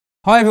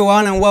Hi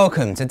everyone and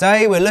welcome.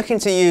 Today we're looking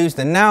to use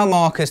the NAO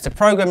markers to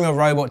program your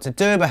robot to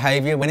do a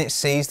behaviour when it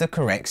sees the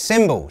correct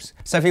symbols.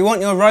 So if you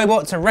want your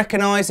robot to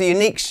recognise the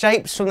unique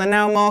shapes from the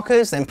NAO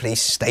markers, then please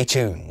stay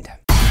tuned.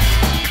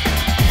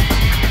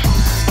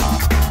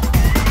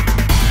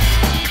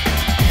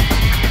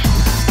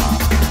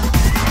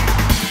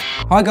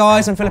 Hi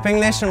guys, I'm Philip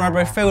English from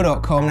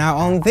RoboFeel.com. Now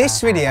on this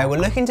video we're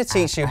looking to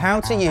teach you how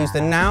to use the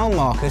NAO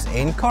markers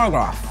in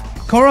Choreograph.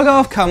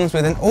 Choreograph comes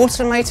with an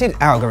automated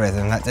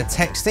algorithm that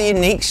detects the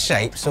unique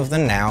shapes of the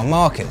NAO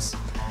markers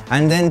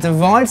and then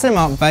divides them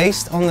up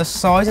based on the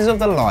sizes of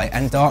the light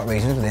and dark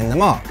regions within the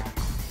mark.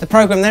 The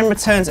program then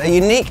returns a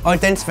unique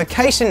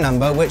identification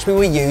number which we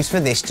will use for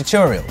this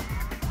tutorial.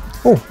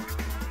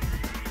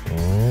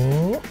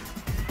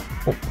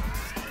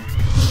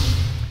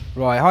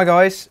 Right, hi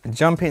guys,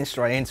 jumping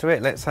straight into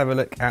it, let's have a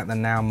look at the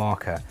NAO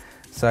marker.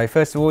 So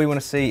first of all, you want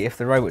to see if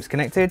the robot's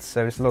connected,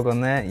 so just log on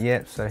there.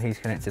 Yep, so he's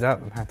connected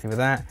up, I'm happy with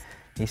that.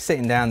 He's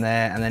sitting down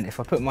there, and then if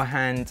I put my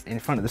hand in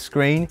front of the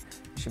screen,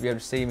 you should be able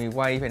to see me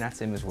waving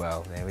at him as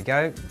well. There we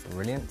go,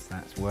 brilliant,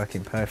 that's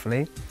working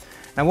perfectly.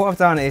 Now what I've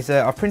done is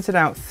I've printed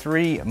out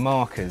 3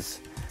 markers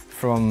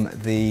from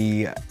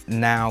the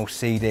NAO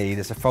CD.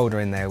 There's a folder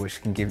in there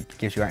which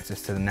gives you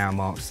access to the NAO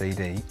Marks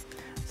CD.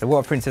 So what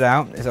I've printed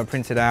out is I've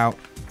printed out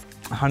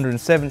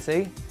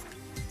 170,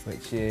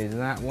 which is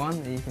that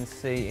one that you can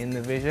see in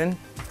the vision.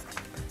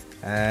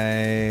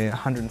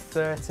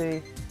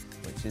 130,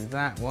 which is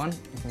that one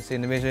you can see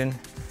in the vision,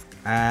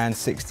 and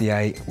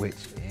 68, which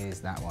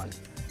is that one.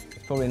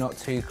 It's probably not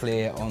too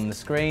clear on the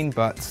screen,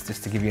 but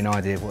just to give you an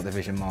idea of what the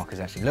vision markers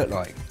actually look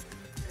like.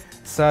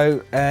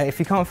 So if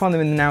you can't find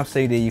them in the NAO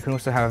CD, you can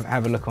also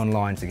have a look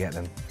online to get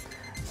them.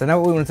 So now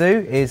what we want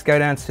to do is go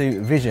down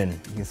to vision.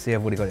 You can see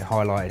I've already got it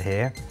highlighted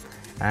here.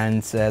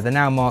 And the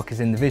NAO mark is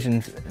in the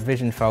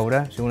vision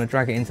folder, so you want to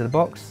drag it into the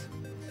box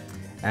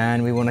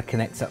and we want to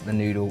connect up the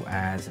noodle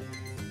as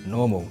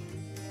normal.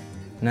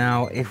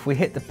 Now if we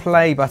hit the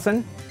play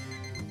button,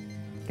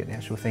 get the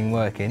actual thing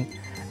working,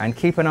 and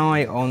keep an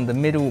eye on the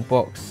middle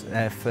box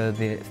for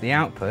the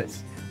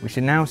outputs, we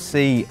should now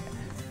see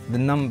the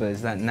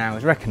numbers that NAO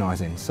is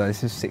recognising. So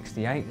this is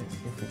 68, let's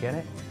see if we get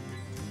it.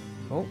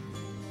 Oh,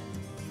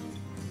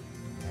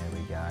 there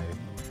we go.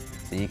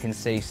 So you can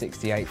see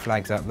 68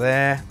 flags up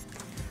there.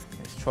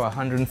 Try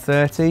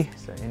 130,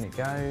 so in it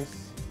goes.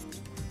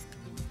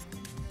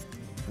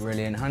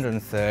 Brilliant,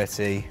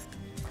 130.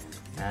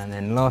 And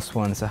then last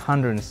one's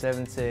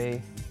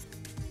 170.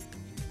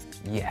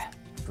 Yeah,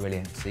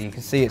 brilliant. So you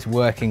can see it's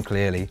working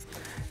clearly.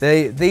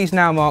 These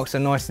NAO marks are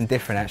nice and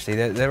different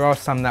actually. There are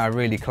some that are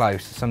really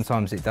close.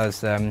 Sometimes it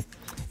does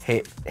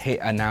hit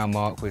a NAO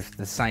mark with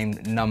the same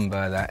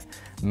number that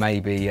may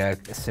be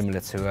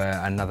similar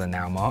to another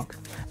NAO mark.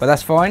 But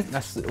that's fine,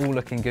 that's all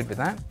looking good with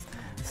that.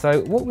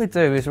 So what we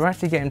do is we're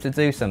actually getting to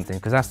do something,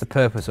 because that's the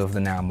purpose of the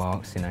NAO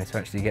marks, you know, to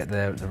actually get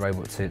the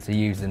robot to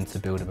use them to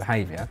build a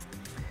behaviour.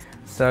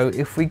 So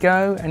if we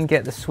go and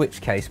get the switch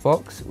case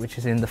box, which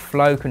is in the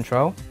flow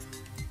control,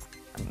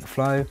 the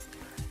flow,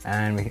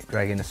 and we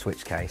drag in the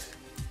switch case.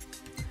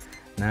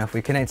 Now if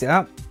we connect it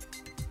up,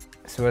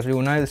 so as we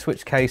all know, the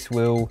switch case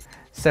will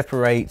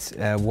separate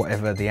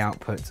whatever the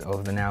output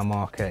of the NAO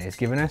marker is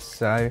giving us.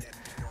 So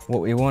what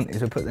we want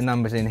is we'll put the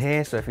numbers in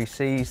here. So if he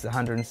sees the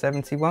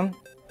 171,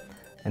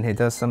 and he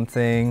does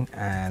something,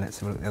 and let's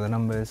have a look at the other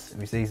numbers.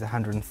 If he sees the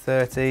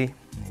 130,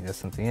 he does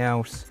something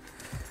else,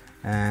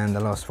 and the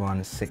last one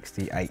is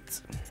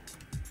 68.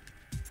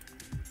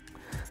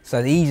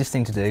 So the easiest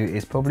thing to do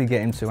is probably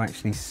get him to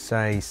actually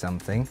say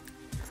something.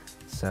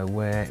 So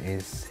here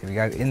we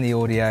go, in the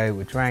audio,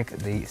 we'll drag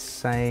the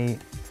say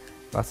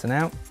button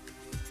out,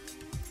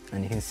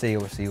 and you can see,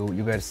 obviously, you'll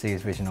be able to see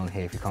his vision on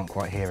here if you can't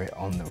quite hear it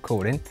on the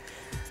recording.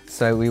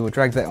 So we will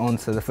drag that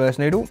onto the first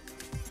noodle.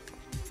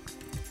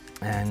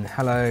 And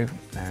hello,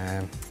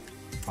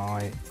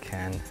 I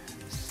can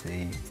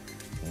see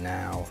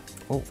now,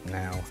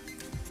 NAO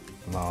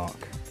mark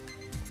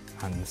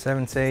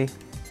 170.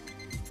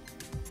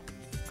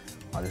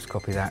 I'll just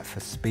copy that for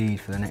speed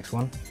for the next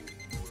one.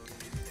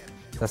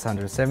 That's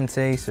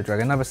 170, so drag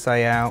another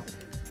say out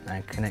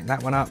and connect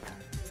that one up.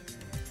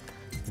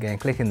 Again,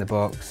 click in the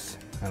box.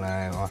 Hello,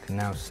 I can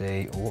now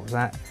see, what was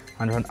that?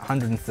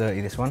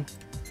 130, this one.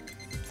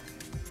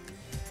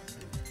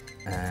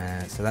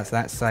 So that's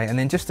that say, and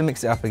then just to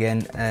mix it up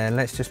again,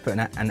 let's just put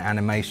an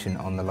animation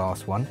on the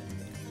last one,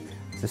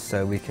 just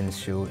so we can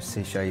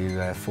show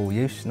you full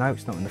use. No,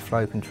 it's not in the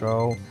flow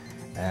control.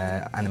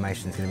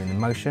 Animation's going to be in the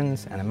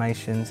motions,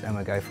 animations, and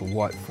we'll go for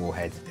white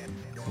forehead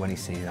when you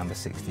see number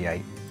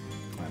 68.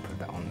 I'll put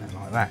that on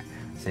there like that.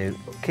 So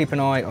keep an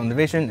eye on the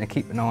vision and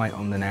keep an eye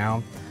on the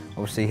NAO.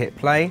 Obviously hit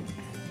play,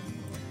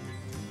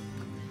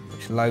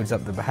 which loads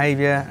up the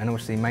behaviour, and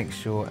obviously make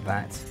sure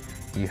that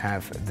you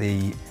have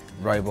the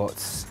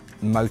robot's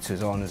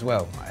motors on as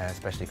well,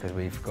 especially because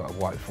we've got a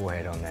white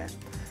forehead on there.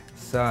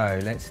 So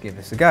let's give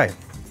this a go.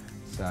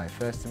 So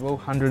first of all,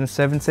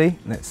 170,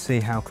 let's see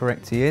how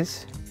correct he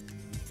is.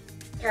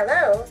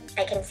 Hello,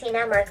 I can see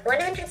NAO mark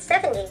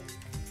 170.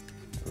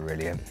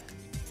 Brilliant.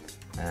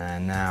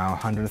 And now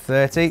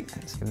 130,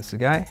 let's give this a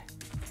go.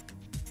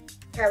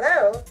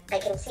 Hello, I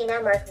can see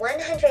now mark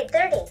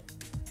 130.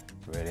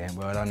 Brilliant,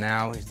 well done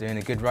now. He's doing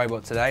a good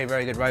robot today,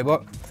 very good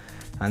robot.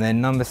 And then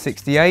number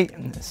 68,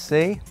 let's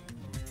see.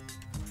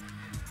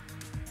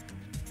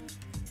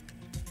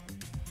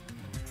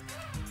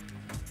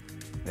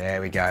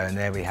 There we go, and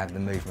there we have the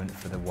movement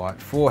for the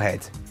white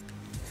forehead.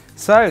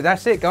 So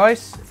that's it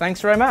guys,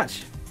 thanks very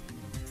much.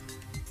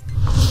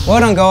 Well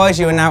done guys,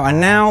 you are now a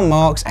NAO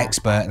Marks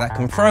expert that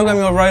can program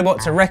your robot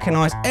to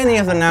recognise any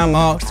of the NAO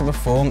Marks to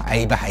perform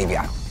a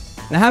behaviour.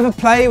 Now have a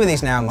play with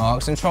these NAO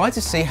Marks and try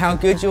to see how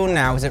good your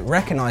NAO is at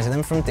recognising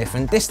them from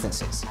different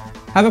distances.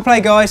 Have a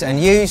play guys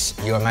and use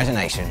your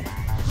imagination.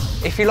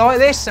 If you like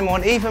this and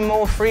want even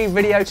more free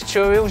video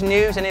tutorials,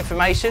 news and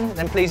information,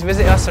 then please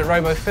visit us at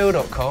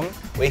robofeel.com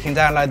where you can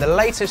download the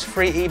latest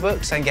free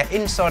ebooks and get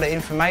insider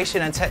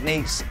information and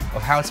techniques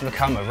of how to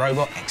become a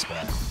robot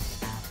expert.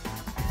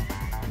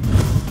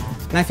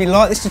 Now if you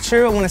like this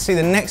tutorial and want to see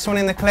the next one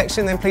in the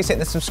collection, then please hit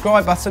the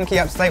subscribe button to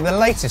keep up to date with the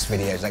latest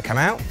videos that come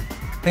out.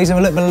 Please have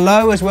a look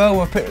below as well,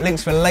 we'll put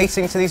links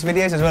relating to these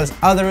videos as well as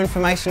other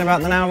information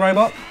about the NAO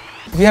robot.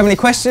 If you have any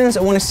questions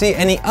or want to see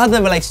any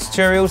other related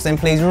tutorials, then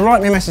please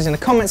write me a message in the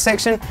comments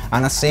section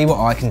and I'll see what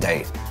I can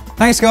do.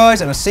 Thanks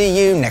guys, and I'll see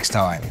you next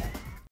time.